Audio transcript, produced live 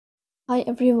Hi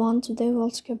everyone, today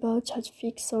we'll talk about how to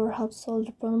fix or how to solve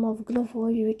the problem of Glovo.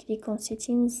 You will click on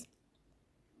settings.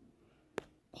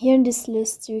 Here in this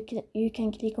list you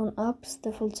can click on apps,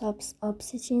 default apps, app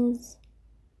settings.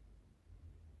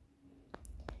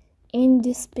 In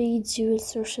this page you will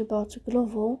search about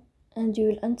Glovo and you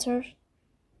will enter.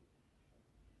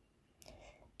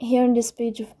 Here in this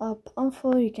page of app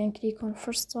info you can click on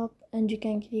first stop and you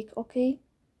can click OK.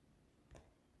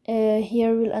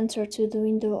 Here we'll enter to the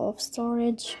window of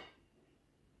storage.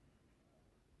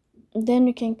 Then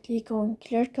you can click on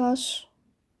clear cache,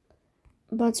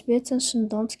 but pay attention,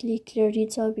 don't click clear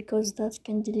data because that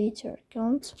can delete your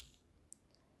account.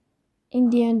 In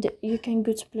the end you can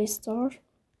go to Play Store.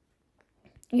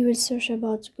 You will search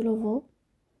about Glovo.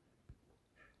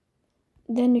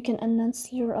 Then you can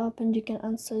uninstall your app and you can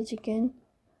install it again.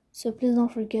 So please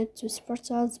don't forget to support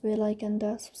us by like and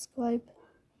subscribe.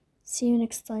 See you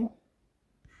next time.